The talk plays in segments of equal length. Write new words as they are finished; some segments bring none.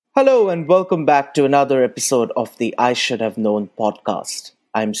Hello and welcome back to another episode of the I Should Have Known podcast.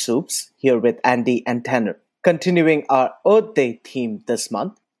 I'm Soups, here with Andy and Tanner. Continuing our Earth Day theme this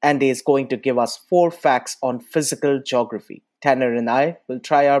month, Andy is going to give us 4 facts on physical geography. Tanner and I will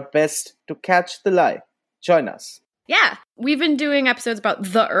try our best to catch the lie. Join us. Yeah, we've been doing episodes about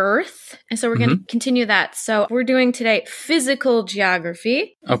the Earth, and so we're going to continue that. So we're doing today physical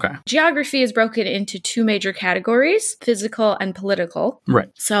geography. Okay. Geography is broken into 2 major categories, physical and political. Right.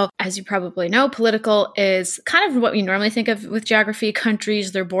 So as you probably know, political is kind of what we normally think of with geography,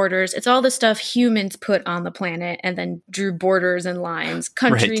 countries, their borders. It's all the stuff humans put on the planet and then drew borders and lines,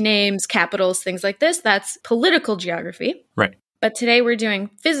 country names, capitals, things like this. That's political geography. Right. But today we're doing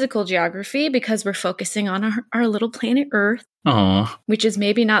physical geography because we're focusing on our little planet Earth. Aww. Which is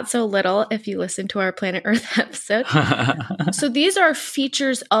maybe not so little if you listen to our Planet Earth episode. So these are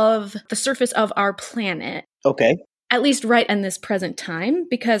features of the surface of our planet. Okay. At least right in this present time,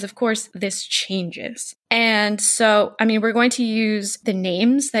 because of course this changes. And so, we're going to use the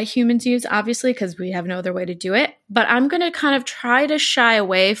names that humans use, obviously, because we have no other way to do it. But I'm going to kind of try to shy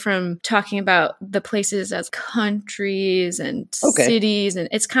away from talking about the places as countries and cities. And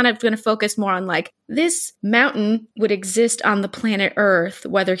it's kind of going to focus more on like, this mountain would exist on the planet Earth,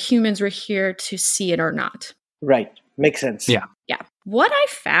 whether humans were here to see it or not. Right. Makes sense. Yeah. What I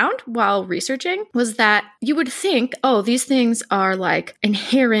found while researching was that you would think, these things are like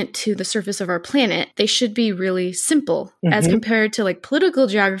inherent to the surface of our planet. They should be really simple as compared to like political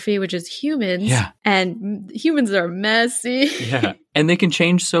geography, which is humans. Yeah. And humans are messy. Yeah. And they can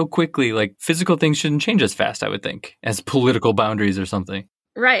change so quickly. Like physical things shouldn't change as fast, I would think, as political boundaries or something.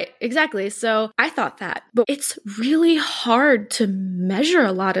 Right, exactly. So I thought that. But it's really hard to measure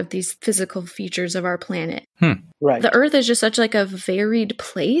a lot of these physical features of our planet. Right. The Earth is just such like a varied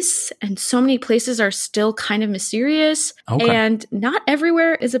place, and so many places are still kind of mysterious. Okay. And not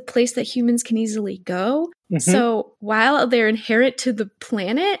everywhere is a place that humans can easily go. So while they're inherent to the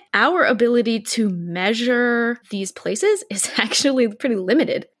planet, our ability to measure these places is actually pretty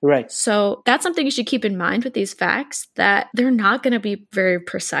limited. Right. So that's something you should keep in mind with these facts, that they're not going to be very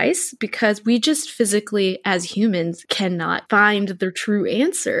precise because we just physically, as humans, cannot find the true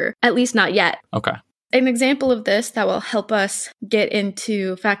answer, at least not yet. Okay. An example of this that will help us get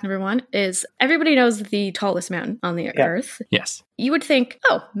into fact number 1 is everybody knows the tallest mountain on the Earth. Yes. You would think,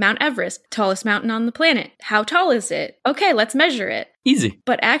 Mount Everest, tallest mountain on the planet. How tall is it? Okay, let's measure it. Easy.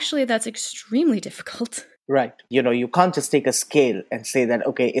 But actually, that's extremely difficult. Right. You can't just take a scale and say that,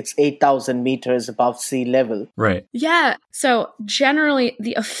 it's 8,000 meters above sea level. Right. Yeah. So generally,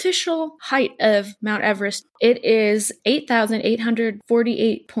 the official height of Mount Everest, it is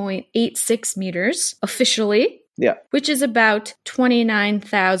 8,848.86 meters officially. Yeah. Which is about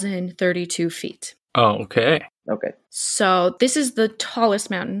 29,032 feet. Oh, okay. Okay. So this is the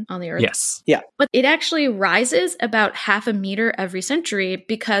tallest mountain on the Earth. Yes. Yeah. But it actually rises about half a meter every century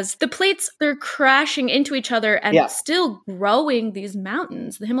because the plates, they're crashing into each other and still growing these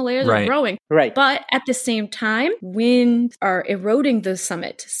mountains. The Himalayas are growing. Right. But at the same time, winds are eroding the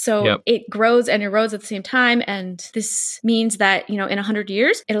summit. So it grows and erodes at the same time. And this means that, in 100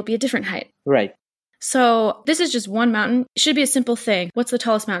 years, it'll be a different height. Right. So this is just one mountain. It should be a simple thing. What's the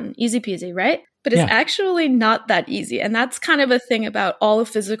tallest mountain? Easy peasy, right? But it's actually not that easy. And that's kind of a thing about all of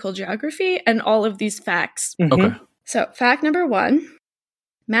physical geography and all of these facts. Okay. So fact number 1,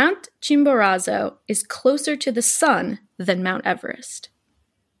 Mount Chimborazo is closer to the sun than Mount Everest.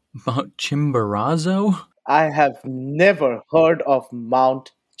 Mount Chimborazo? I have never heard of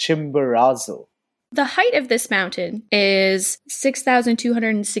Mount Chimborazo. The height of this mountain is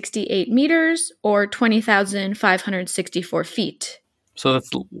 6,268 meters or 20,564 feet. So that's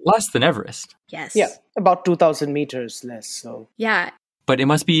less than Everest. Yes. Yeah, about 2,000 meters less. So yeah. But it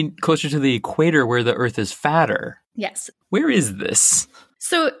must be closer to the equator where the Earth is fatter. Yes. Where is this?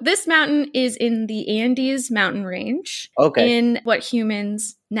 So this mountain is in the Andes mountain range. Okay. In what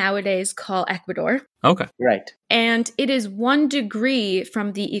humans nowadays call Ecuador. Okay. Right. And it is 1 degree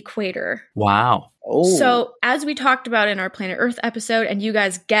from the equator. Wow. Oh. So as we talked about in our Planet Earth episode, and you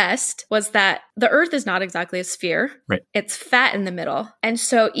guys guessed, was that the Earth is not exactly a sphere. Right. It's fat in the middle. And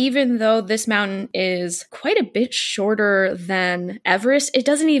so even though this mountain is quite a bit shorter than Everest, it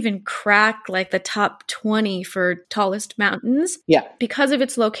doesn't even crack like the top 20 for tallest mountains. Yeah. Because of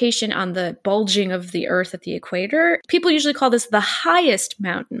its location on the bulging of the Earth at the equator, people usually call this the highest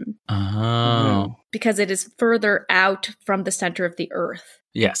mountain. Oh. Because it is further out from the center of the Earth.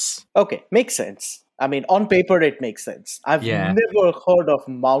 Yes. Okay, makes sense. I mean, on paper, it makes sense. I've never heard of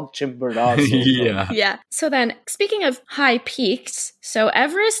Mount Chimborazo. Yeah. So then, speaking of high peaks, so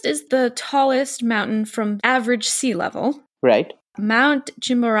Everest is the tallest mountain from average sea level. Right. Mount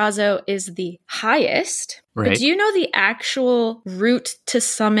Chimborazo is the highest. Right. But do you know the actual route to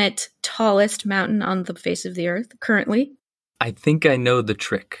summit tallest mountain on the face of the earth currently? I think I know the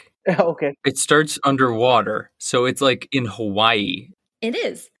trick. Okay. It starts underwater, so it's like in Hawaii It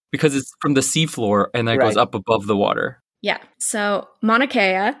is. because it's from the seafloor and then it goes Right. up above the water. Yeah. So Mauna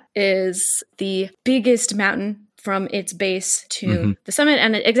Kea is the biggest mountain from its base to the summit.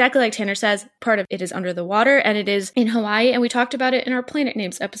 And exactly like Tanner says, part of it is under the water and it is in Hawaii. And we talked about it in our Planet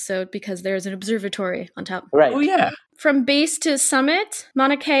Names episode because there's an observatory on top. Right. Oh, yeah. From base to summit,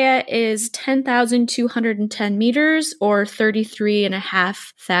 Mauna Kea is 10,210 meters or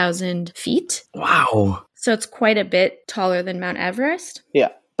 33,500 feet. Wow. So it's quite a bit taller than Mount Everest. Yeah.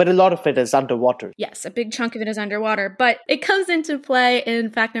 But a lot of it is underwater. Yes, a big chunk of it is underwater, but it comes into play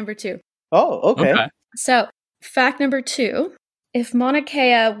in fact number 2. Oh, okay. So, fact number 2, if Mauna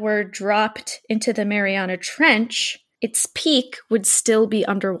Kea were dropped into the Mariana Trench, its peak would still be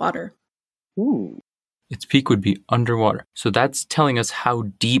underwater. Ooh. Its peak would be underwater. So that's telling us how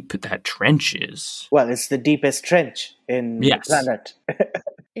deep that trench is. Well, it's the deepest trench in Yes. the planet.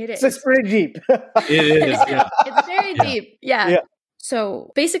 It is. So it's pretty deep. It is, yeah. It's very Yeah. deep. Yeah. Yeah.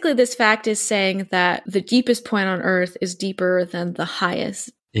 So basically, this fact is saying that the deepest point on Earth is deeper than the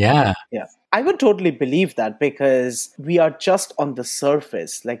highest. Yeah. Yeah. I would totally believe that because we are just on the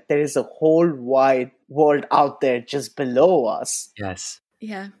surface. Like there is a whole wide world out there just below us. Yes.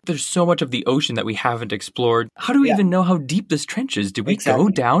 Yeah. There's so much of the ocean that we haven't explored. How do we Yeah. even know how deep this trench is? Did we Exactly. go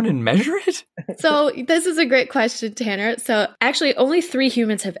down and measure it? So this is a great question, Tanner. So actually, only 3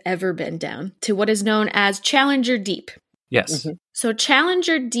 humans have ever been down to what is known as Challenger Deep. Yes. Mhm. So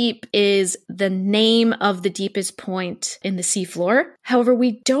Challenger Deep is the name of the deepest point in the seafloor. However,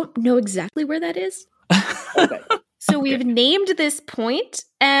 we don't know exactly where that is. Okay. So we've named this point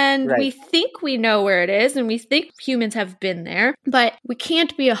and we Right. think we know where it is and we think humans have been there, but we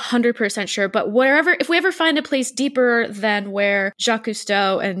can't be 100% sure. But if we ever find a place deeper than where Jacques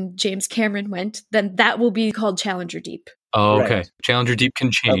Cousteau and James Cameron went, then that will be called Challenger Deep. Oh, okay. Right. Challenger Deep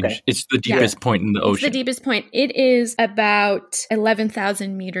can change. Okay. It's the deepest point in the It's ocean. the deepest point. It is about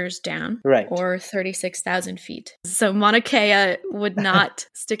 11,000 meters down, Right. or 36,000 feet. So Mauna Kea would not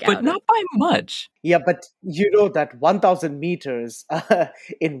stick out. But not by much. Yeah, but you know that 1,000 meters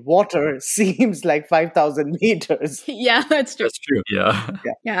in water seems like 5,000 meters. Yeah, that's true. That's true. Yeah.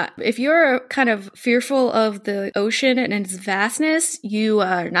 Yeah, if you're kind of fearful of the ocean and its vastness, you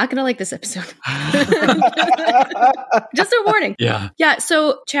are not going to like this episode. Just a warning. Yeah. Yeah,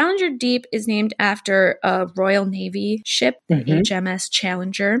 so Challenger Deep is named after a Royal Navy ship, the Mhm. HMS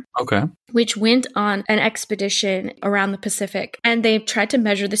Challenger, Okay. which went on an expedition around the Pacific. And they tried to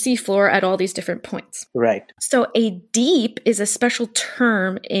measure the seafloor at all these different points. Right. So a deep is a special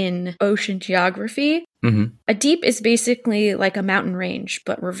term in ocean geography. hmm A deep is basically like a mountain range,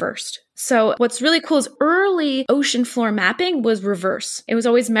 but reversed. So what's really cool is early ocean floor mapping was reverse. It was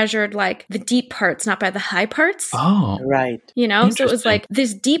always measured like the deep parts, not by the high parts. Oh. Right. You know, so it was Interesting. like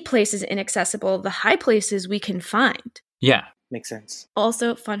this deep place is inaccessible. The high places we can find. Yeah. Makes sense.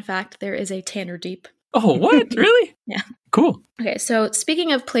 Also, fun fact, there is a Tanner Deep. Oh, what? Really? Yeah. Cool. Okay, so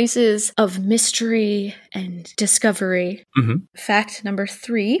speaking of places of mystery and discovery, Mhm. fact number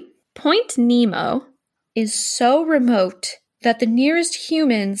 3, Point Nemo is so remote that the nearest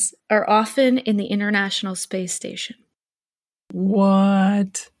humans are often in the International Space Station.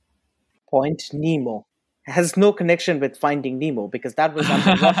 What? Point Nemo has no connection with Finding Nemo because that was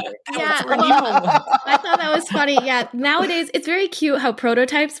underwater. Yeah, well, I thought that was funny. Yeah, nowadays it's very cute how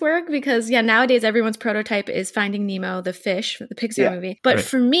prototypes work because nowadays everyone's prototype is Finding Nemo, the fish, the Pixar Yeah, movie. But right.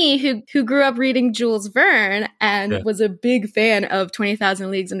 for me, who grew up reading Jules Verne and Yeah. was a big fan of 20,000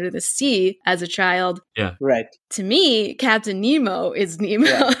 Leagues Under the Sea as a child, Right. to me, Captain Nemo is Nemo.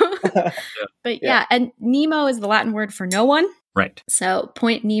 Yeah. But Yeah. and Nemo is the Latin word for no one. Right. So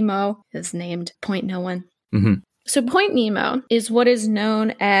Point Nemo is named Point No One. hmm So Point Nemo is what is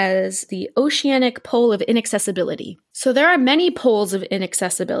known as the oceanic pole of inaccessibility. So there are many poles of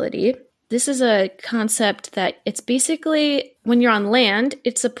inaccessibility. This is a concept that it's basically when you're on land,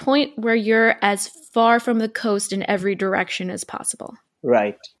 it's a point where you're as far from the coast in every direction as possible.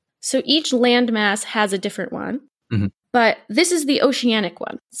 Right. So each landmass has a different one. Mhm. But this is the oceanic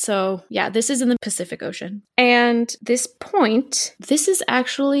one. So, this is in the Pacific Ocean. And this point, this is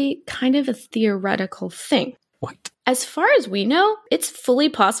actually kind of a theoretical thing. What? As far as we know, it's fully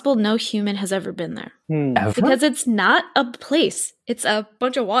possible no human has ever been there. Ever? Because it's not a place. It's a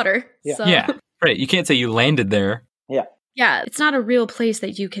bunch of water. Yeah. So, Yeah. Right. You can't say you landed there. yeah, it's not a real place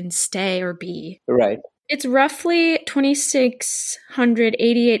that you can stay or be. Right. It's roughly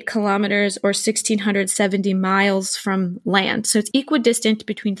 2,688 kilometers or 1,670 miles from land. So it's equidistant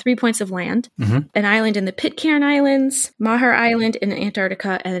between 3 points of land, an island in the Pitcairn Islands, Maher Island in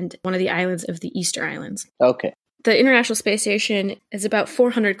Antarctica, and one of the islands of the Easter Islands. Okay. The International Space Station is about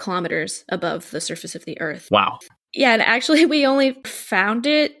 400 kilometers above the surface of the Earth. Wow. Yeah, and actually we only found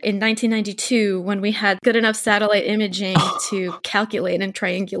it in 1992 when we had good enough satellite imaging to calculate and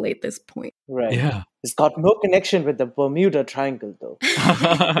triangulate this point. Right. Yeah. It's got no connection with the Bermuda Triangle, though.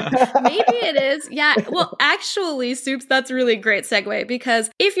 Maybe it is. Yeah. Well, actually, Soups, that's a really great segue because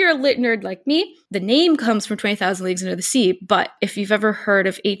if you're a lit nerd like me, the name comes from 20,000 Leagues Under the Sea. But if you've ever heard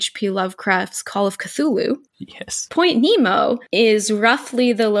of H.P. Lovecraft's Call of Cthulhu, Yes. Point Nemo is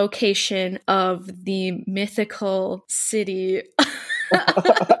roughly the location of the mythical city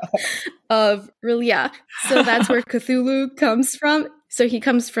of R'lyeh. So that's where Cthulhu comes from. So he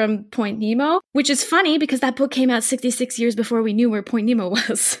comes from Point Nemo, which is funny because that book came out 66 years before we knew where Point Nemo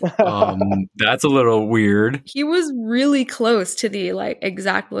was. That's a little weird. He was really close to the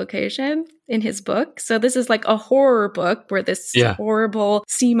exact location in his book. So this is like a horror book where this horrible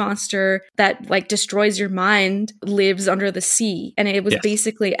sea monster that destroys your mind lives under the sea. And it was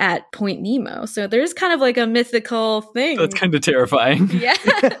basically at Point Nemo. So there's kind of like a mythical thing. That's kind of terrifying. Yeah.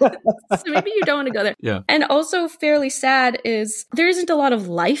 So maybe you don't want to go there. Yeah. And also fairly sad is there isn't a lot of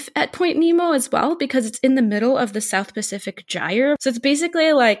life at Point Nemo as well because it's in the middle of the South Pacific Gyre. So it's basically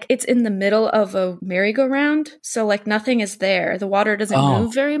it's in the middle of a merry-go-round. So nothing is there. The water doesn't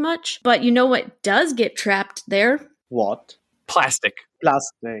move very much. But you know what does get trapped there? What? Plastic.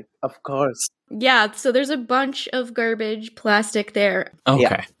 Plastic, of course. Yeah, so there's a bunch of garbage plastic there. Okay.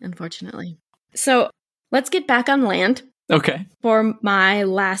 Yeah. Unfortunately. So let's get back on land. Okay. For my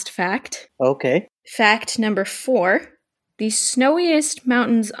last fact. Okay. Fact number 4. The snowiest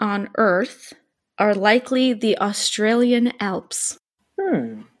mountains on Earth are likely the Australian Alps.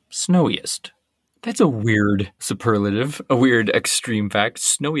 Snowiest. That's a weird superlative, a weird extreme fact.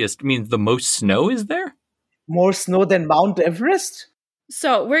 Snowiest means the most snow is there? More snow than Mount Everest?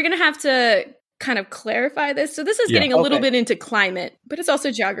 So we're going to have to kind of clarify this. So this is getting a little bit into climate, but it's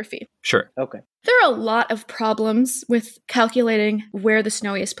also geography. Sure. Okay. There are a lot of problems with calculating where the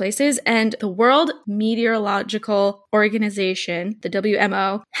snowiest place is, and the World Meteorological Organization, the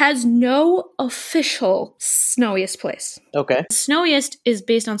WMO, has no official snowiest place. Okay. Snowiest is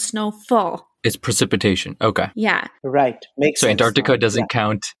based on snowfall. It's precipitation. Okay. Yeah. Right. Makes So sense. Antarctica now. doesn't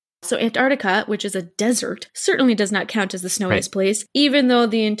count. So Antarctica, which is a desert, certainly does not count as the snowiest place, even though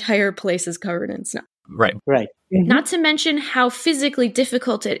the entire place is covered in snow. Right. Right. Mhm. Not to mention how physically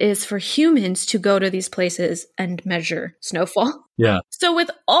difficult it is for humans to go to these places and measure snowfall. Yeah. So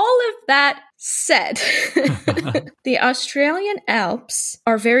with all of that said, the Australian Alps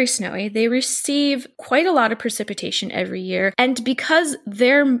are very snowy. They receive quite a lot of precipitation every year. And because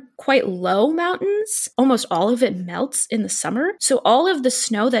they're quite low mountains, almost all of it melts in the summer. So all of the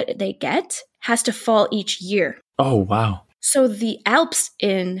snow that they get has to fall each year. Oh, wow. So the Alps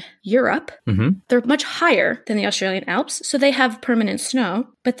in Europe, they're much higher than the Australian Alps, so they have permanent snow,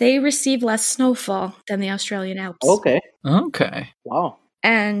 but they receive less snowfall than the Australian Alps. Okay. Okay. Wow.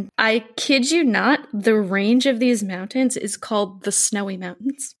 And I kid you not, the range of these mountains is called the Snowy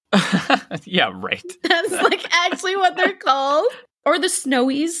Mountains. Yeah, right. That's actually what they're called. Or the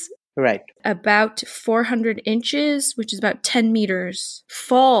Snowies. Right. About 400 inches, which is about 10 meters,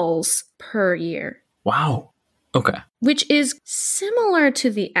 falls per year. Wow. Okay. Which is similar to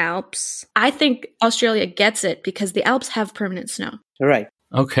the Alps. I think Australia gets it because the Alps have permanent snow. Right.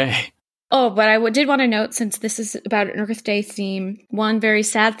 Okay. Oh, but I did want to note, since this is about an Earth Day theme, one very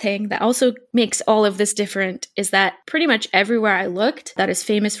sad thing that also makes all of this different is that pretty much everywhere I looked that is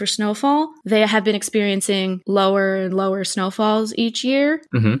famous for snowfall, they have been experiencing lower and lower snowfalls each year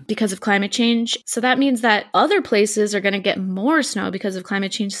because of climate change. So that means that other places are going to get more snow because of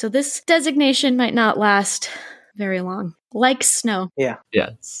climate change. So this designation might not last very long. Like snow. Yeah.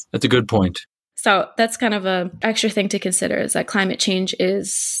 Yes. That's a good point. So that's kind of a extra thing to consider, is that climate change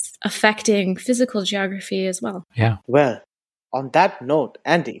is affecting physical geography as well. Yeah. Well, on that note,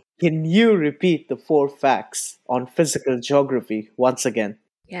 Andy, can you repeat the 4 facts on physical geography once again?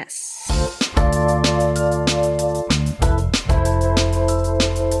 Yes.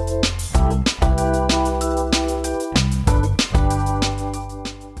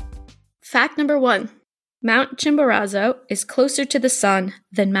 Fact number 1. Mount Chimborazo is closer to the sun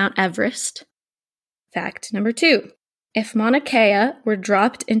than Mount Everest. Fact number 2. If Mauna Kea were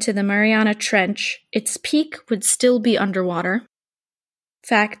dropped into the Mariana Trench, its peak would still be underwater.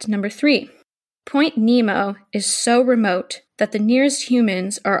 Fact number 3. Point Nemo is so remote that the nearest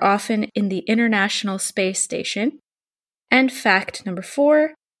humans are often in the International Space Station. And fact number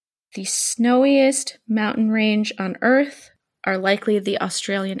 4, the snowiest mountain range on Earth are likely the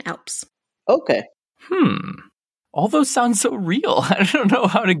Australian Alps. Okay. All those sound so real. I don't know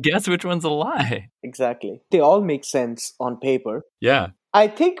how to guess which one's a lie. Exactly. They all make sense on paper. Yeah. I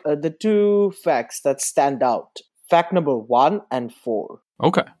think the two facts that stand out, fact number 1 and 4.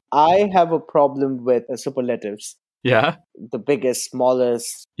 Okay. I have a problem with superlatives. Yeah. The biggest,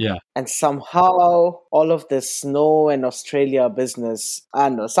 smallest. Yeah. And somehow all of this snow and Australia business, I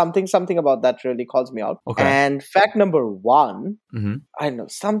don't know, something about that really calls me out. Okay. And fact number 1, Mm-hmm. I don't know,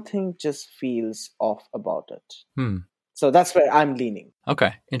 something just feels off about it. Hmm. So that's where I'm leaning.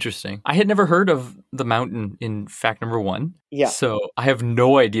 Okay. Interesting. I had never heard of the mountain in fact number 1. Yeah. So I have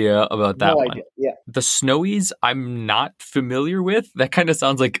no idea about that No one. idea. Yeah. The Snowies I'm not familiar with. That kind of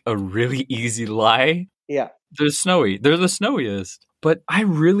sounds like a really easy lie. Yeah. They're snowy. They're the snowiest. But I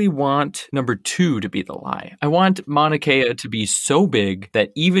really want number 2 to be the lie. I want Mauna Kea to be so big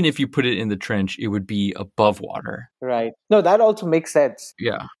that even if you put it in the trench, it would be above water. Right. No, that also makes sense.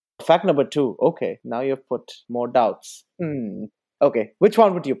 Yeah. Fact number 2. Okay. Now you've put more doubts. Okay. Which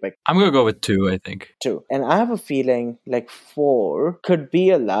one would you pick? I'm going to go with 2, I think. 2. And I have a feeling like 4 could be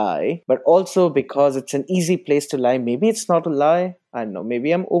a lie, but also because it's an easy place to lie, maybe it's not a lie. I don't know.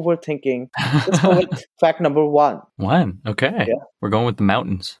 Maybe I'm overthinking. Let's go with fact number 1. 1. Okay. Yeah. We're going with the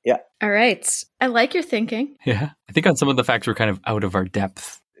mountains. All right. I like your thinking. Yeah. I think on some of the facts we're kind of out of our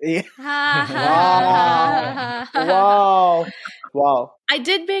depth. Yeah. Wow. Wow. I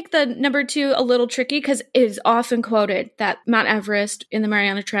did make the number 2 a little tricky because it is often quoted that Mount Everest in the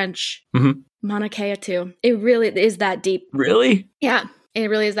Mariana Trench, Mauna Kea too. It really is that deep. Really? Yeah, it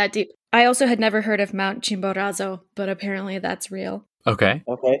really is that deep. I also had never heard of Mount Chimborazo, but apparently that's real. Okay.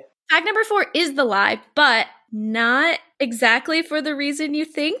 Okay. Fact number 4 is the lie, but not exactly for the reason you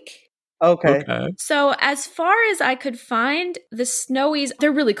think. Okay. So as far as I could find, the Snowies,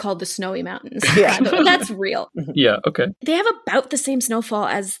 they're really called the Snowy Mountains. Yeah. That's real. Yeah, okay. They have about the same snowfall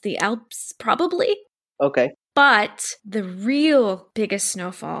as the Alps, probably. Okay. But the real biggest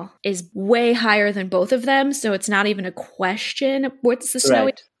snowfall is way higher than both of them. So it's not even a question. What's the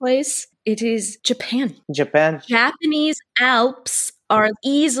snowiest place? It is Japan. Japan. Japanese Alps are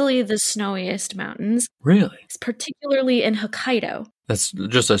easily the snowiest mountains, Really? particularly in Hokkaido. That's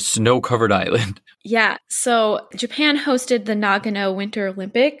just a snow-covered island. Yeah, so Japan hosted the Nagano Winter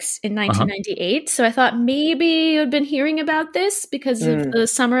Olympics in 1998. So I thought maybe you'd been hearing about this because of the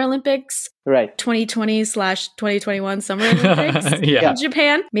Summer Olympics. Right. 2020/2021 Summer Olympics Yeah. in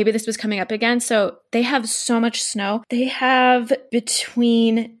Japan. Maybe this was coming up again. So they have so much snow. They have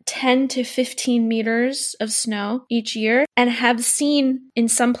between 10 to 15 meters of snow each year and have seen in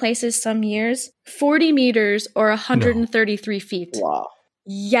some places, some years, 40 meters or 133 feet. Wow.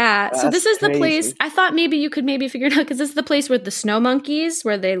 Yeah. So this That's is the place. crazy. I thought maybe you could maybe figure it out because this is the place where the snow monkeys,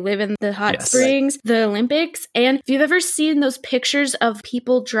 where they live in the hot Yes. springs, the Olympics. And if you've ever seen those pictures of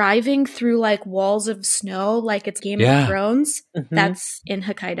people driving through like walls of snow, like it's Game Yeah. of Thrones, Mhm. that's in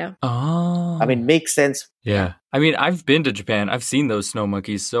Hokkaido. Oh. I mean, makes sense. yeah. I mean, I've been to Japan. I've seen those snow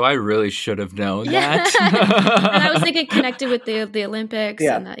monkeys, so I really should have known Yeah. that. And I was thinking connected with the Olympics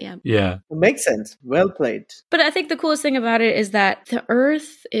Yeah. and that, yeah. Yeah. It makes sense. Well played. But I think the coolest thing about it is that the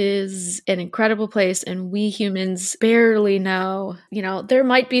Earth is an incredible place and we humans barely know. You know, there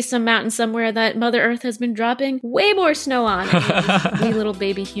might be some mountain somewhere that Mother Earth has been dropping way more snow on. And we little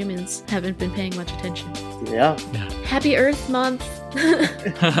baby humans haven't been paying much attention. Yeah. Happy Earth Month.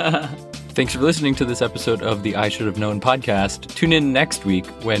 Thanks for listening to this episode of the I Should Have Known podcast. Tune in next week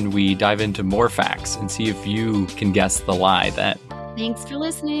when we dive into more facts and see if you can guess the lie then. Thanks for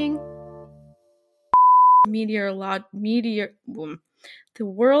listening. The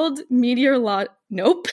World Nope.